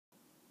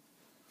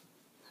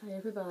Hi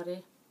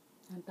everybody,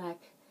 I'm back.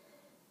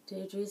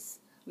 Deirdre's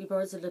Wee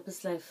Birds of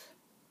Lupus Life.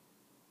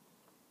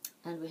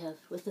 And we have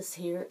with us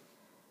here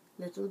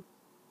little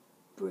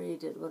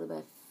braided, one of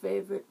my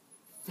favourite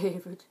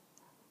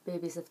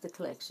babies of the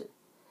collection.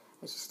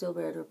 And she's still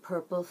wearing her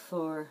purple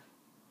for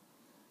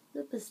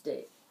Lupus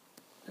Day.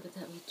 Look at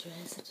that wee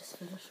dress, I just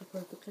finished her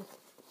perfectly.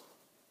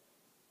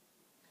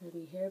 Her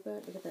wee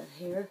hairband, look at that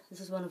hair. This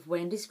is one of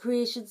Wendy's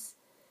creations.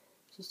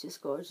 She's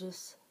just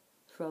gorgeous.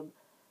 From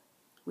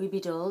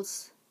Weeby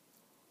Dolls.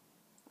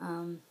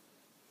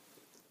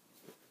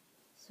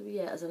 So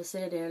yeah, as I was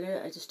saying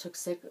earlier, I just took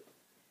sick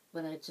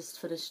when I just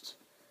finished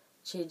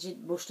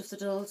changing most of the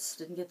dolls.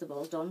 Didn't get them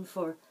all done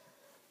for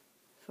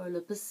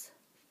Lupus.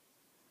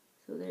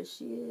 So there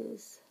she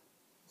is.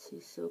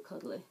 She's so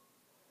cuddly.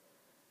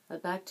 I'm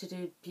back to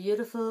do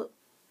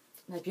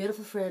my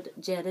beautiful friend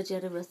Jenna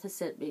Ruth has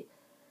sent me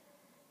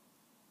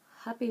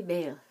Happy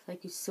Mail.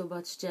 Thank you so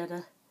much,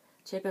 Jenna.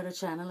 Check out her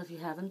channel if you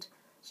haven't.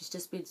 She's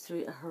just been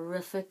through a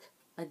horrific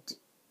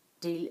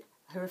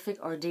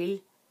ordeal,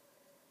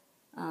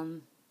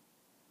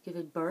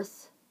 giving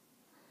birth,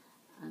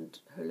 and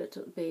her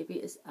little baby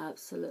is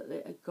absolutely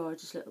a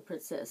gorgeous little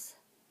princess.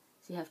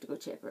 So you have to go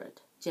check her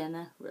out,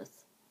 Jenna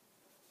Ruth.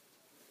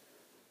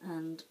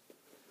 And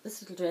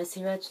this little dress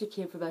here actually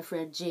came from my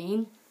friend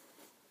Jane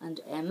and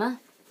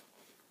Emma.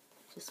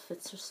 Just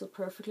fits her so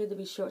perfectly, the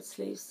wee short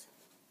sleeves.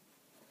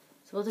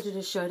 So I wanted to do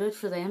a shout out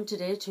for them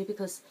today too,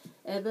 because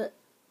Emma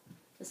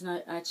is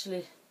now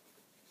actually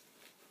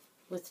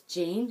with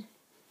Jane,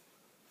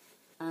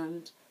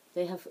 and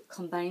they have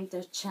combined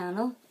their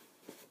channel,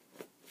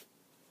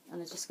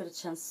 and I just got a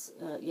chance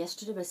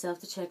yesterday myself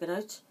to check it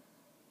out.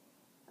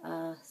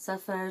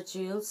 Sapphire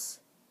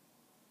Jewels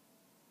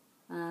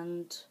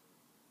and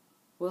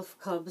Wolf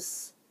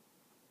Cubs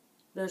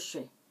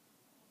Nursery,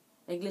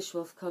 English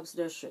Wolf Cubs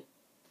Nursery,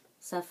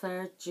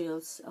 Sapphire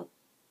Jewels. I'll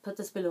put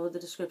this below in the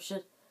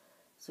description,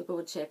 so go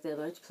and check them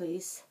out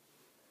please.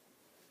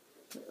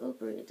 Oh,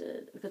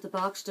 braided. We've got the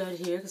box down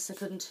here because I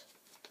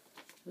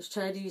was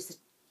trying to use the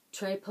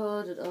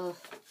tripod and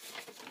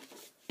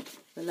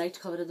the light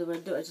coming in the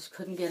window, I just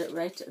couldn't get it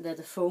right, and then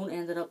the phone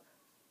ended up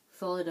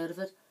falling out of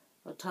it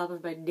on top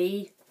of my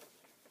knee,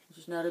 which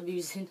was not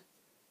amusing.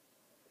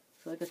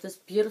 So I got this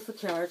beautiful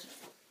card.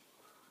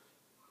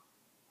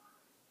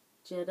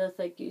 Jenna,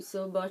 thank you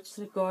so much.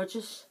 Isn't it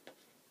gorgeous?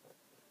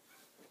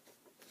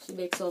 She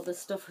makes all this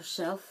stuff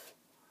herself.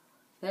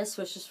 Best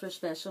wishes for a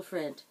special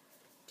friend.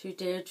 To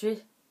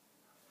Deirdre,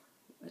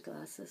 my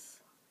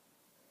glasses.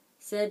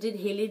 Sending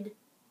healing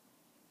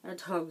and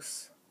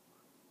hugs.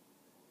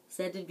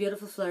 Sending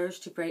beautiful flowers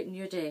to brighten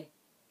your day.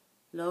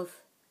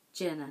 Love,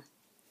 Jenna.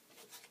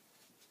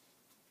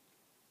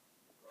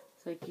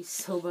 Thank you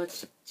so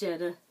much,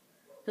 Jenna.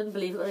 Couldn't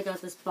believe it when I got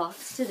this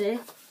box today.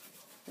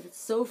 And it's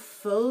so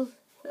full.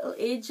 Little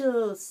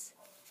angels.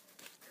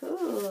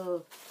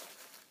 Cool.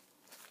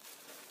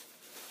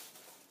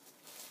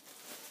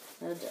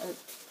 And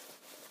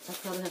I'll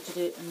probably have to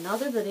do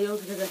another video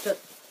because I've got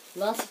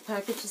lots of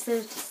packages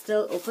there to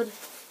still open.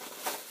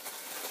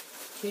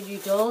 2 new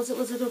dolls that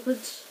wasn't opened.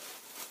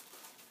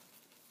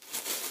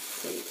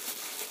 See.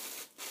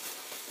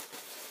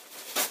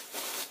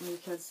 You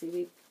can't see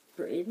me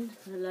braiding.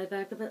 I'll lie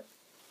back a bit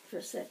for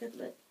a second.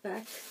 Lie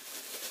back.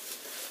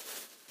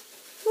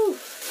 Whew.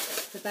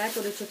 The back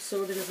only took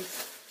so because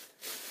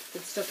it's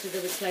been stuck to the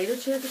recliner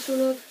chair for so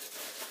long.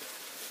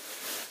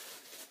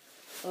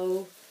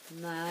 Oh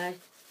my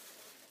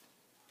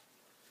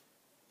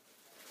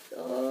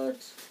God.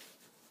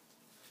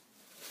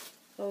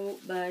 Oh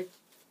my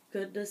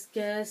goodness,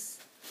 guys.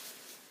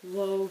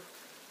 Whoa.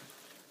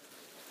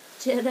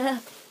 Jenna.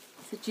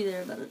 Sit you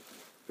there a minute.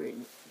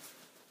 Braiding.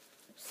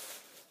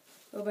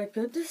 Oh my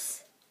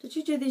goodness. Did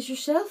you do these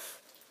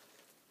yourself?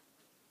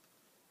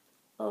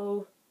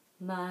 Oh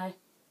my.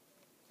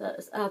 That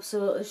is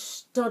absolutely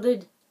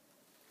stunning.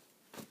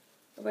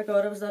 Oh my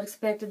God, I was not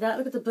expecting that.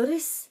 Look at the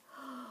booties.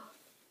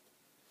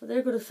 Well,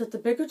 they're going to fit the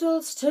bigger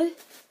dolls too.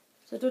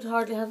 So I don't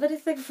hardly have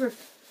anything for...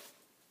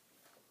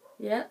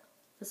 Yeah,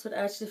 this would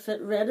actually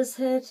fit Rena's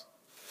head.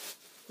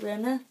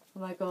 Rena, oh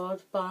my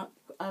God,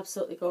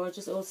 absolutely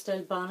gorgeous, old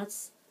style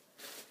bonnets.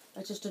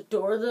 I just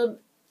adore them.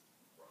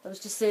 I was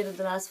just saying in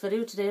the last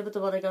video today about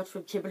the one I got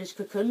from Kimberly's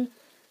Cocoon.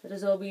 That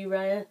is all wee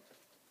Raya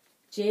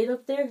Jade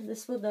up there.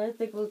 This one now I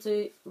think we'll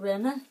do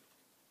Rena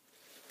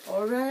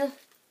or Raya.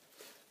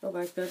 Oh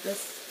my goodness.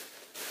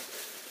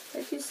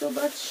 Thank you so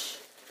much.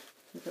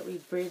 Look at wee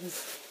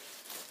Braden's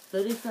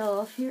booty fell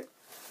off here.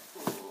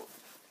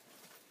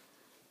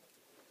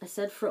 I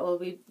said for all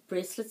wee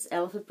bracelets,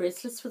 elephant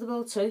bracelets for them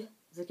all too.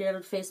 There's a girl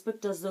on Facebook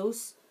does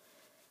those.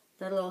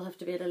 That'll all have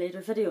to be in a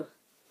later video.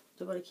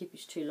 Don't want to keep you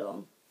too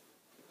long.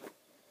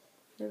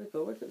 There we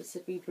go. We're going to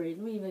sit wee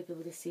Braden. You might be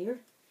able to see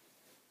her.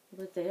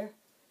 About there.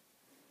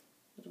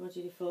 I don't want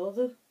you to fall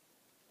though.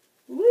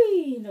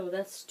 Whee! No,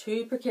 that's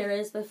too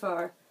precarious by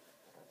far.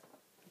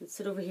 Let's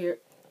sit over here.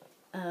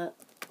 In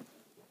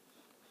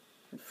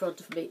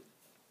front of me.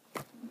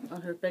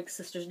 On her big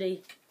sister's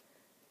knee.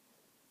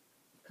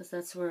 Because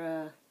that's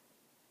where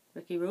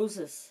Ricky Rose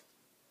is.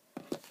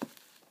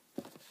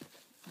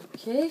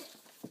 Okay.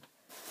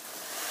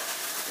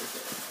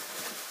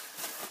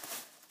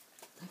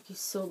 Thank you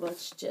so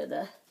much,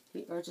 Jenna.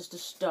 You are just a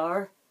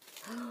star.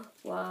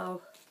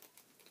 Wow.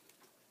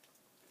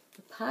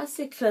 The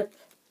passy clip.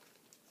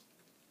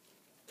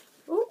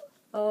 Ooh.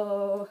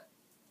 Oh,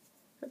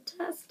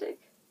 fantastic.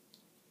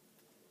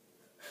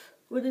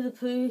 Winnie the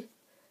Pooh.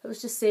 I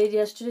was just saying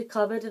yesterday,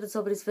 commented on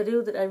somebody's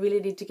video that I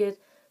really need to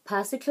get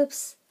passy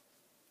clips.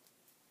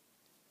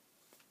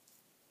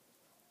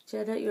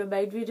 Jenna, you're a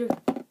mind reader.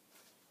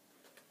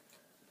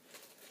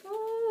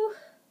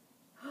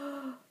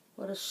 Oh,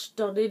 what a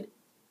stunning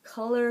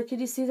colour. Can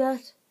you see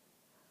that?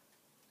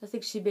 I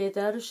think she made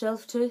that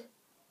herself too.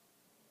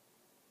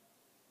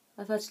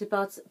 I've actually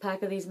bought a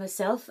pack of these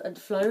myself and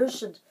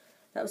flowers, and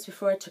that was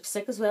before I took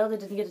sick as well. I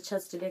didn't get a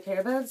chance to make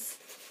hairbands.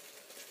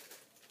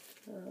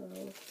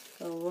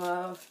 Oh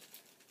wow.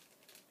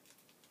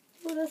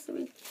 Oh, that's a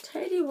wee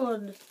tiny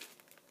one.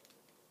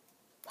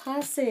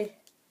 Passy.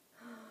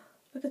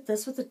 Look at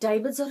this with the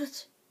diamonds on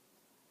it.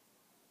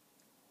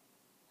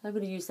 I'm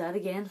going to use that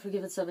again for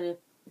giving somebody a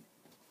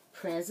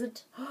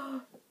present.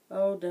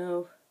 Oh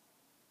no.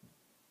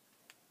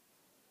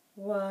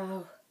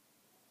 Wow.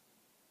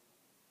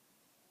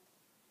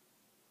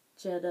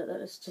 Jenna,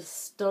 that is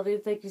just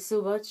stunning. Thank you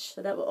so much.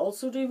 And that will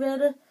also do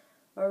Rena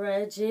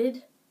or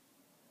Jade.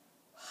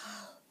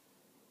 Wow.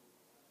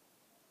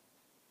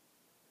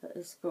 That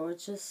is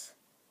gorgeous.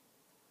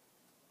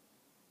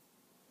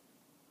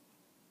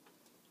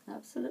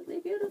 Absolutely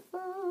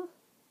beautiful.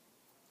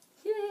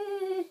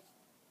 Yay!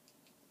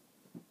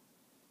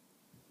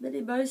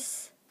 Minnie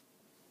Mouse.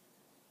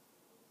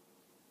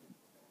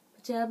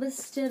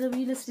 Pajamas. Jenna, were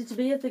you listening to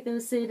me? I think I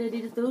was saying I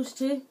needed those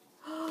too.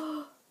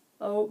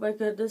 Oh my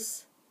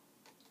goodness.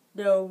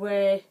 No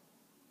way.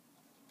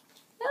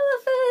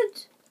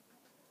 Elephant!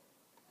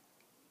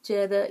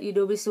 Jenna, you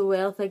know me so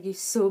well. Thank you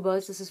so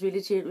much. This has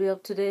really cheered me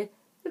up today.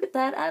 Look at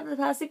that. And the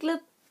passy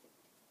clip.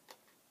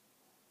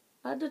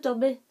 And a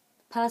dummy.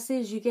 Passy,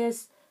 as you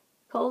guys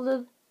call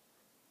them.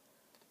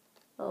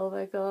 Oh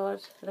my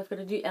god. And I've got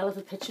a new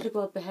elephant picture to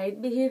go up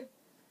behind me here.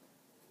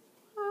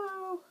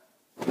 Wow.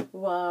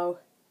 Wow.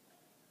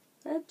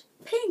 And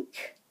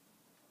pink.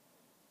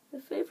 My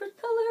favourite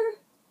colour.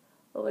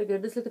 Oh my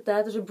goodness, look at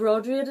that. There's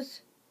embroidery in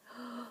it.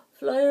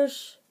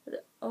 Flowers.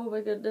 Oh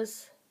my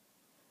goodness.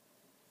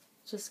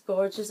 Just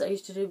gorgeous. I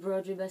used to do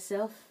embroidery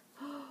myself.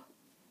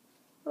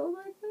 Oh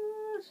my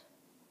god.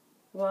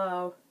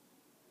 Wow.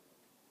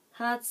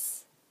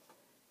 Hats.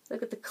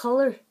 Look at the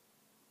colour.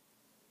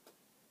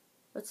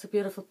 That's a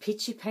beautiful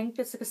peachy pink.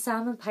 It's like a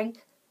salmon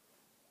pink.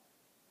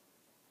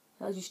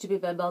 That used to be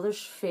my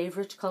mother's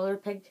favourite colour,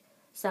 pink.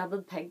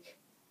 Salmon pink.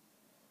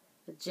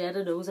 And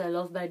Jenna knows I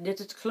love my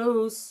knitted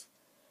clothes.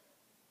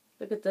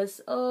 Look at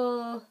this.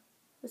 Oh,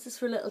 this is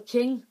for little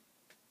King.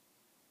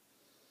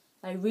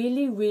 I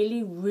really,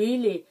 really,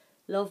 really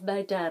love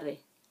my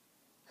daddy.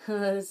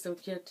 That is so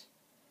cute.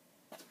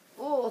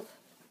 Oh,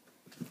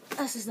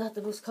 this is not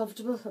the most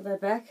comfortable on my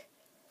back.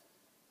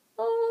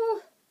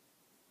 Oh,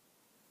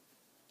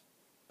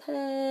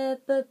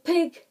 Peppa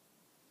Pig.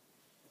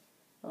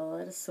 Oh,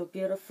 that is so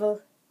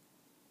beautiful.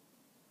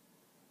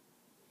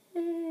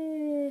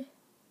 Hey.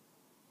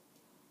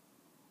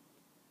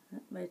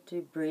 That might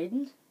do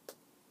braiding.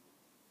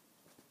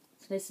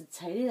 It's nice and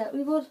tidy, that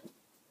wee one.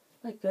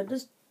 My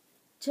goodness,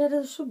 Jenna,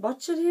 there's so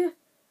much in here.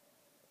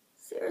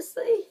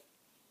 Seriously.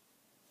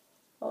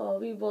 Oh,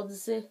 wee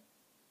onesie.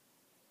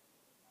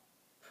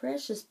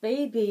 Precious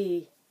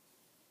baby.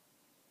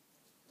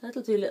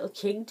 That'll do little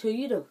King too,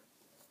 you know.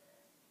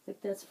 I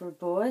think that's for a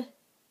boy.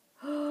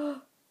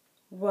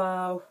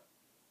 Wow.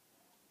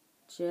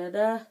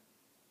 Jenna.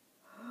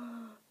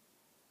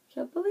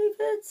 Can't believe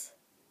it.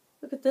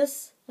 Look at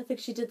this. I think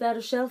she did that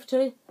herself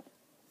too.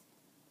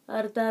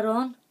 Added that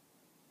on.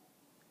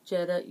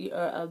 Shoutout, you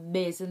are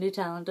amazingly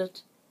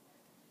talented.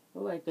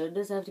 Oh my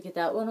goodness, I have to get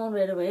that one on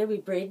right away. Are we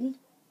braiding?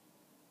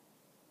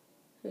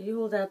 Here, you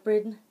hold that,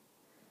 braiding.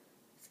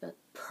 It's got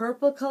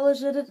purple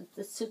colours in it.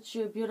 That suits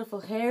your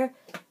beautiful hair,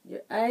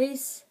 your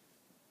eyes.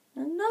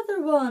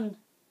 Another one.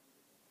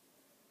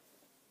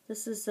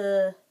 This is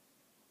a...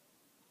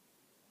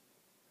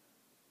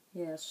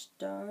 yeah,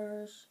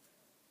 stars.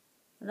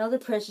 Another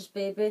precious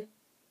baby.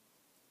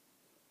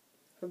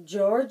 From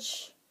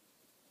George.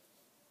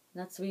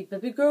 And that's a wee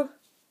baby girl.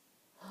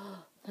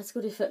 That's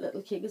going to fit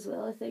little King as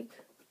well, I think.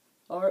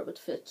 Or it would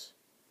fit.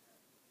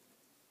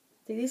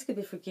 I think these could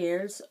be for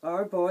girls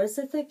or boys,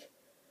 I think.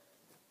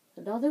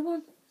 Another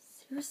one.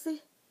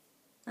 Seriously.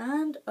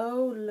 And,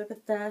 oh, look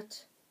at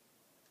that.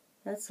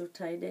 That's so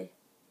tiny.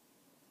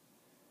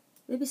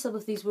 Maybe some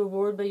of these were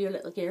worn by your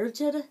little girl,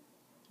 Jenna.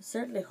 I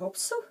certainly hope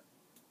so.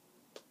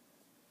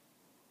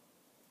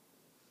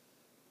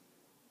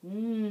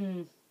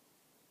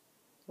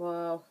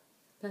 Wow.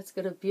 That's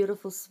got a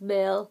beautiful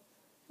smell.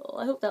 Oh,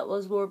 I hope that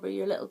was worn by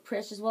your little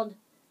precious one.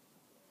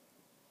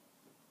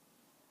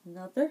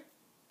 Another.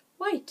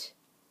 White.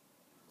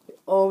 You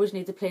always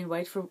need the plain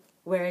white for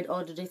wearing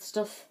underneath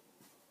stuff.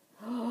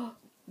 Oh,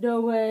 no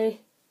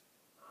way.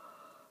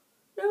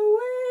 No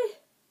way.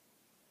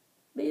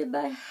 Me and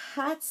my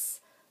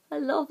hats I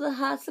love the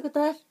hats. Look at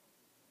that.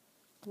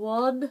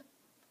 1,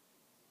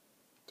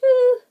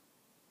 2,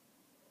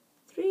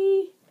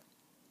 3,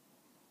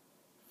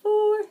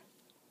 4.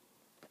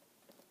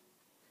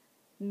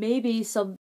 Maybe some